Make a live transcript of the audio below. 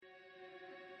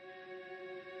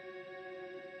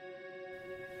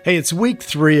Hey, it's week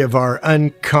 3 of our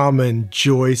Uncommon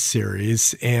Joy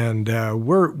series, and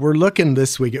we're looking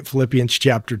this week at Philippians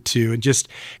chapter 2, and just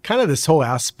kind of this whole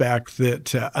aspect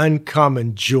that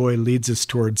uncommon joy leads us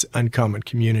towards uncommon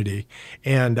community.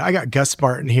 And I got Gus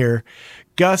Martin here.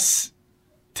 Gus,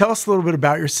 tell us a little bit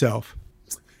about yourself.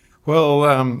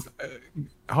 Well,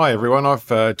 hi everyone.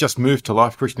 I've just moved to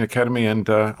Life Christian Academy, and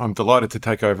I'm delighted to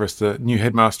take over as the new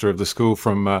headmaster of the school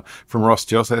from Ross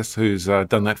Josas, who's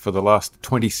done that for the last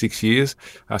 26 years.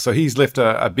 So he's left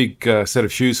a big set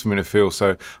of shoes for me to fill.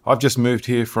 So I've just moved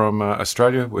here from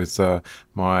Australia with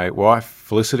my wife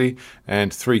Felicity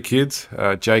and 3 kids,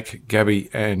 Jake, Gabby,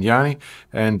 and Yanni,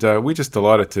 and we're just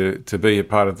delighted to be a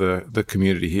part of the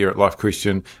community here at Life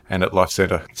Christian and at Life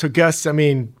Centre. So Gus, I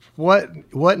mean, what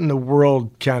in the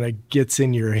world kind of gets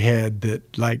in your head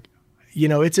that, like, you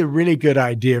know, it's a really good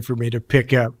idea for me to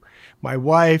pick up my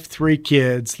wife, 3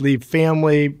 kids, leave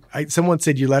family. Someone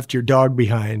said you left your dog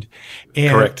behind,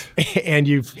 and, Correct. And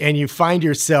you find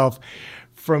yourself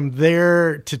from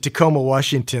there to Tacoma,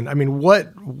 Washington. I mean,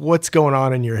 what's going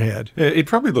on in your head? It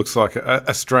probably looks like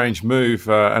a strange move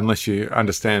unless you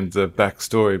understand the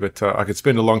backstory, but I could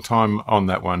spend a long time on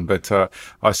that one. But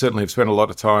I certainly have spent a lot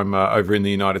of time over in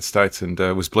the United States, and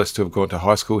was blessed to have gone to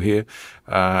high school here,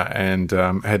 and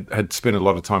had spent a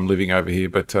lot of time living over here,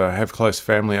 but have close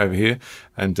family over here.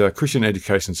 And Christian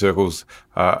education circles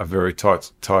are a very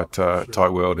tight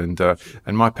world.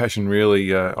 And my passion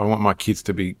really, I want my kids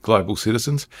to be global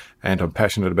citizens, and I'm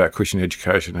passionate about Christian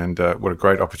education, and what a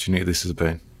great opportunity this has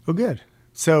been. Oh, good.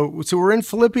 So we're in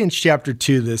Philippians chapter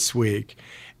 2 this week,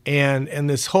 and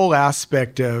this whole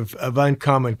aspect of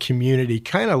uncommon community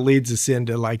kind of leads us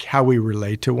into like how we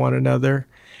relate to one another.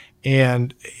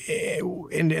 And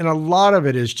a lot of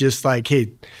it is just like,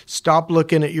 hey, stop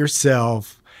looking at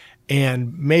yourself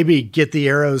and maybe get the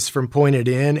arrows from pointed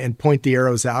in and point the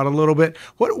arrows out a little bit.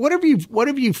 What have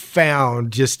you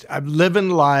found? Just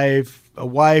living life, a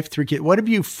wife, 3 kids. What have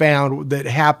you found that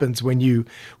happens when you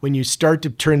start to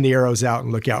turn the arrows out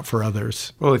and look out for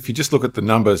others? Well, if you just look at the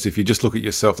numbers, if you just look at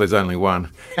yourself, there's only one.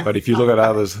 But if you look at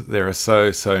others, there are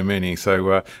so many.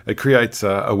 So it creates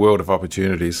a world of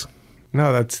opportunities.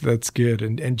 No, that's good,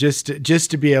 and just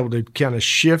to be able to kind of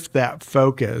shift that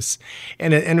focus,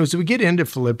 and as we get into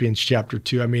Philippians chapter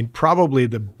 2, I mean, probably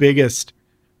the biggest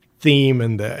theme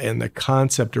and the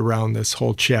concept around this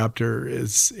whole chapter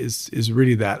is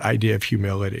really that idea of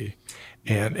humility,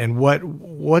 and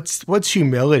what's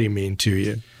humility mean to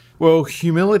you? Well,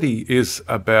 humility is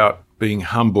about being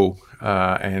humble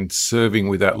and serving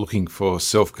without looking for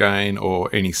self-gain or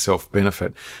any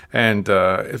self-benefit. And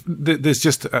there's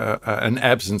just an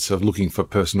absence of looking for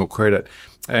personal credit.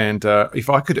 And if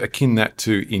I could akin that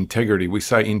to integrity, we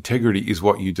say integrity is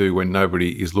what you do when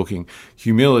nobody is looking.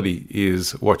 Humility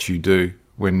is what you do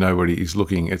when nobody is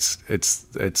looking. It's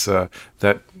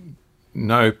that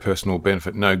no personal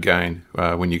benefit, no gain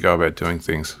when you go about doing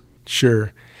things.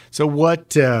 Sure. So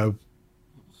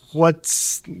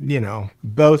what's, you know,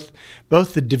 both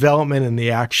the development and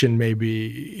the action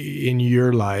maybe in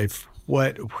your life,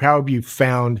 how have you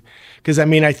found, because I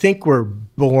mean, I think we're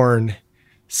born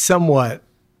somewhat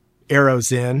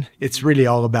arrows in. It's really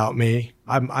all about me.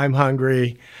 I'm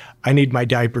hungry. I need my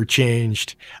diaper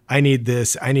changed. I need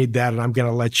this, I need that, and I'm going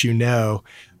to let you know.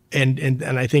 And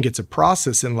I think it's a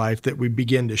process in life that we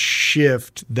begin to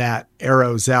shift that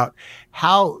arrows out.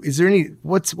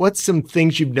 What's some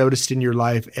things you've noticed in your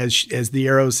life as the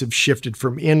arrows have shifted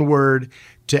from inward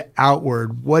to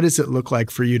outward? What does it look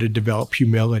like for you to develop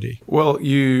humility? Well,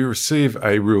 you receive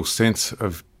a real sense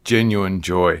of genuine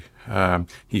joy.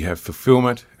 You have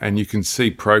fulfillment, and you can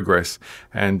see progress.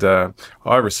 And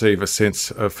I receive a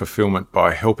sense of fulfillment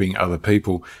by helping other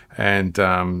people, and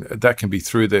that can be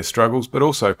through their struggles, but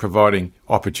also providing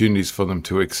opportunities for them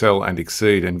to excel and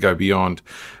exceed and go beyond.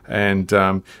 And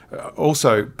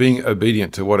also being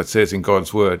obedient to what it says in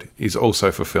God's word is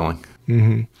also fulfilling.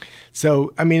 Mm-hmm.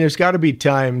 So, I mean, there's got to be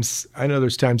times, I know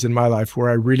there's times in my life where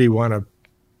I really want to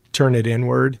turn it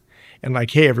inward. And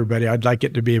like, hey, everybody, I'd like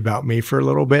it to be about me for a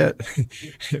little bit.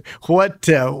 What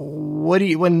do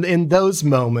you, when in those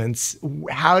moments,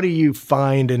 how do you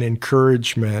find an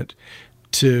encouragement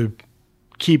to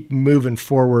keep moving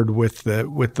forward with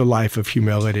the life of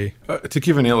humility? To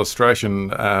give an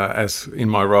illustration, as in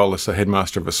my role as a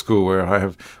headmaster of a school where I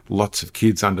have lots of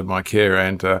kids under my care,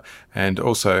 and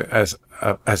also as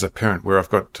as a parent where I've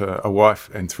got a wife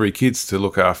and 3 kids to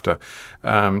look after.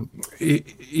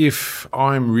 If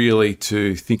I'm really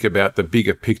to think about the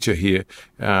bigger picture here,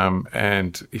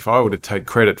 and if I were to take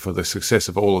credit for the success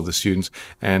of all of the students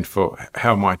and for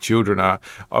how my children are,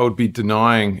 I would be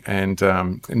denying and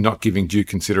not giving due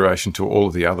consideration to all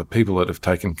of the other people that have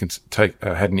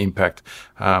had an impact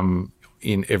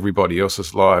in everybody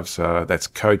else's lives. That's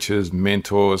coaches,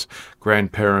 mentors,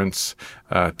 grandparents,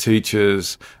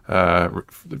 teachers,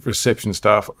 reception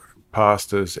staff,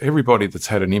 pastors. Everybody that's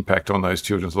had an impact on those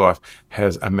children's life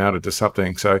has amounted to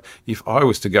something. So if I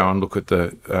was to go and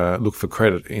look for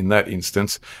credit in that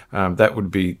instance, that would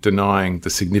be denying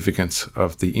the significance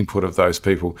of the input of those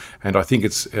people. And I think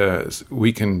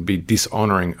we can be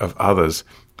dishonoring of others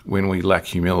when we lack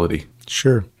humility.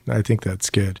 Sure. I think that's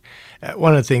good.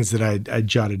 One of the things that I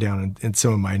jotted down in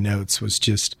some of my notes was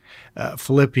just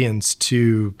Philippians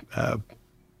 2,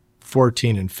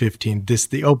 14 and 15.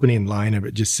 The opening line of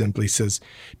it just simply says,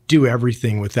 do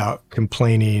everything without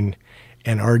complaining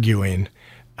and arguing.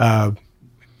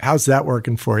 How's that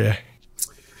working for you?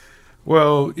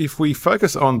 Well, if we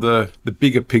focus on the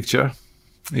bigger picture,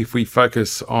 if we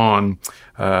focus on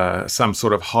some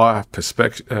sort of higher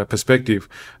perspective,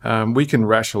 we can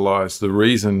rationalize the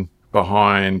reason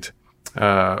behind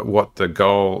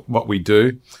what we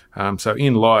do. So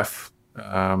in life,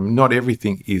 not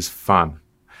everything is fun.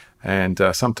 And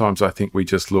sometimes I think we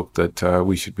just look that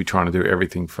we should be trying to do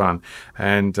everything fun.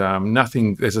 And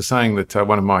there's a saying that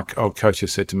one of my old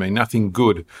coaches said to me, nothing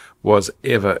good was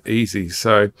ever easy.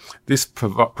 So this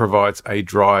provides a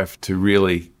drive to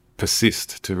really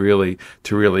persist, to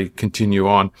really continue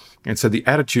on. And so the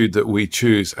attitude that we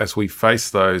choose as we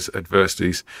face those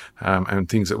adversities and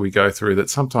things that we go through that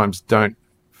sometimes don't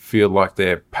feel like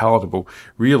they're palatable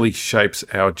really shapes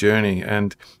our journey.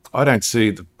 And I don't see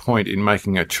the point in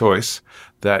making a choice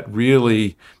that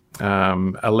really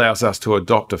allows us to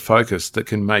adopt a focus that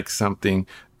can make something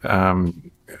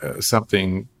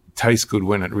taste good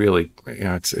when it really,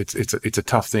 it's a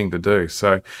tough thing to do.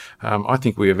 So I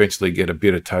think we eventually get a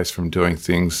bitter taste from doing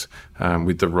things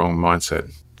with the wrong mindset.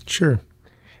 Sure.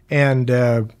 And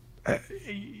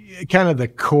kind of the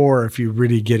core, if you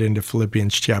really get into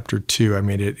Philippians chapter 2, I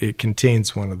mean, it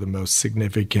contains one of the most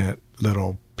significant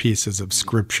little pieces of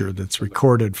scripture that's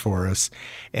recorded for us.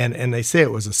 And they say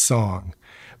it was a song,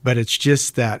 but it's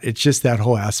just that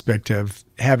whole aspect of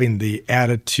having the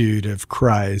attitude of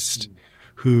Christ,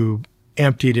 who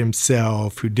emptied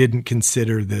himself, who didn't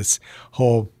consider this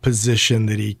whole position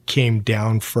that he came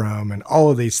down from and all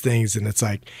of these things. And it's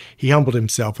like he humbled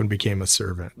himself and became a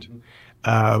servant.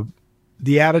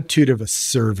 The attitude of a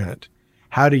servant,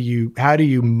 how do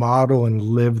you model and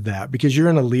live that? Because you're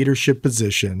in a leadership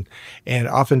position, and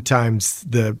oftentimes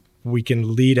we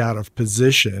can lead out of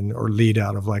position or lead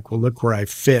out of like, well, look where I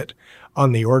fit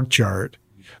on the org chart.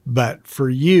 But for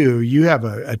you have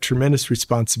a tremendous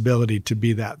responsibility to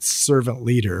be that servant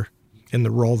leader in the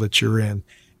role that you're in.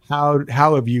 How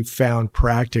have you found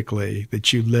practically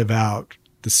that you live out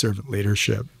the servant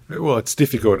leadership? Well, it's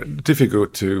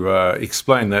difficult to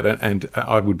explain that, and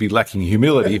I would be lacking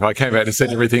humility if I came out and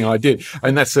said everything I did,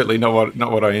 and that's certainly not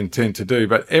what I intend to do.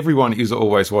 But everyone is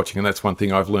always watching, and that's one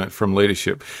thing I've learned from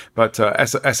leadership. But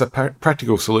as a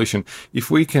practical solution,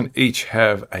 if we can each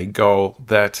have a goal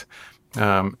that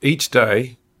each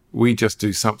day we just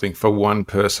do something for one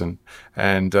person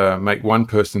and make one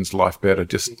person's life better,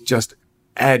 just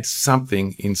add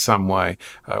something in some way,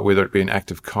 whether it be an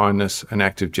act of kindness, an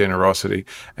act of generosity,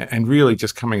 and really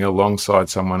just coming alongside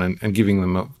someone and giving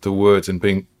them the words and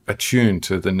being attuned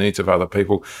to the needs of other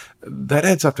people. That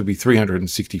adds up to be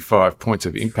 365 points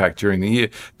of impact during the year.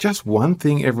 Just one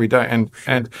thing every day.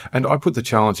 And I put the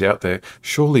challenge out there.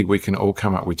 Surely we can all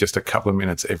come up with just a couple of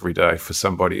minutes every day for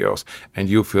somebody else, and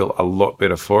you'll feel a lot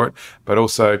better for it. But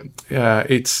also, I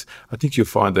think you'll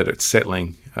find that it's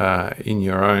settling in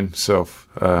your own self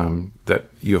that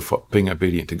you're being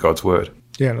obedient to God's word.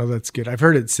 Yeah, no, that's good. I've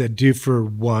heard it said, do for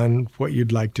one what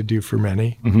you'd like to do for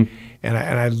many. Mm-hmm. And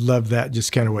I love that,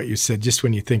 just kind of what you said. Just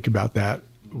when you think about that,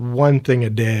 one thing a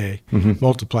day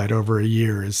multiplied over a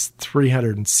year is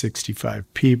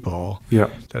 365 people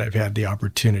that I've had the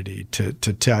opportunity to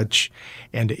touch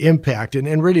and to impact.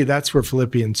 And really that's where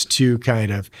Philippians 2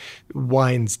 kind of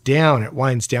winds down. It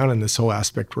winds down in this whole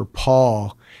aspect where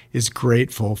Paul is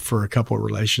grateful for a couple of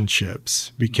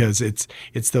relationships, because it's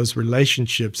those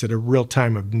relationships at a real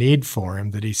time of need for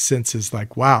him that he senses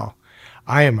like, wow,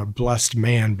 I am a blessed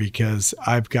man because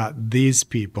I've got these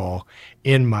people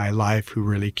in my life who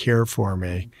really care for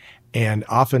me. And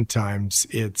oftentimes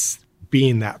it's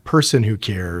being that person who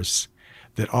cares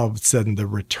that all of a sudden the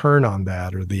return on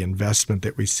that or the investment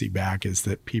that we see back is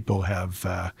that people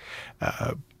have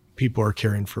people are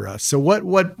caring for us. So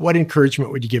what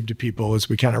encouragement would you give to people as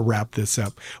we kind of wrap this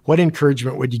up? What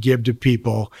encouragement would you give to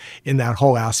people in that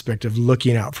whole aspect of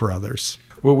looking out for others?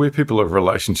 Well, we're people of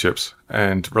relationships,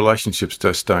 and relationships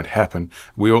just don't happen.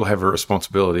 We all have a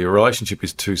responsibility. A relationship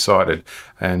is two-sided,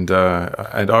 and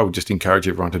I would just encourage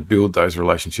everyone to build those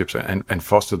relationships and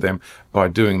foster them by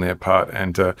doing their part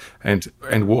and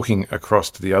walking across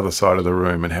to the other side of the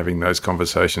room and having those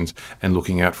conversations and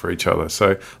looking out for each other.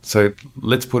 So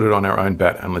let's put it on our own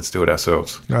bat and let's do it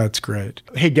ourselves. Oh, that's great.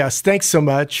 Hey, Gus, thanks so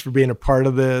much for being a part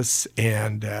of this.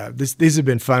 And these have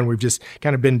been fun. We've just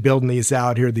kind of been building these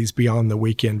out here, these Beyond the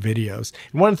Weekend videos.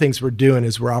 And one of the things we're doing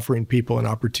is we're offering people an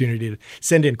opportunity to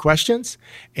send in questions,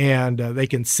 and they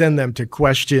can send them to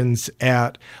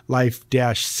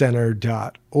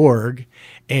questions@life-center.org.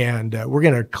 And we're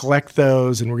going to collect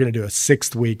those, and we're going to do a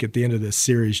 6th week at the end of this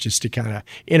series just to kind of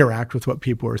interact with what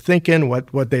people are thinking,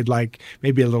 what they'd like,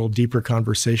 maybe a little deeper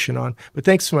conversation on. But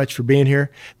thanks so much for being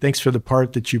here. Thanks for the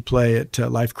part that you play at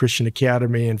Life Christian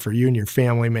Academy, and for you and your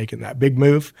family making that big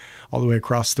move all the way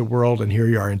across the world. And here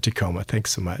you are in Tacoma.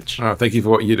 Thanks so much. Thank you for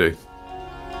what you do.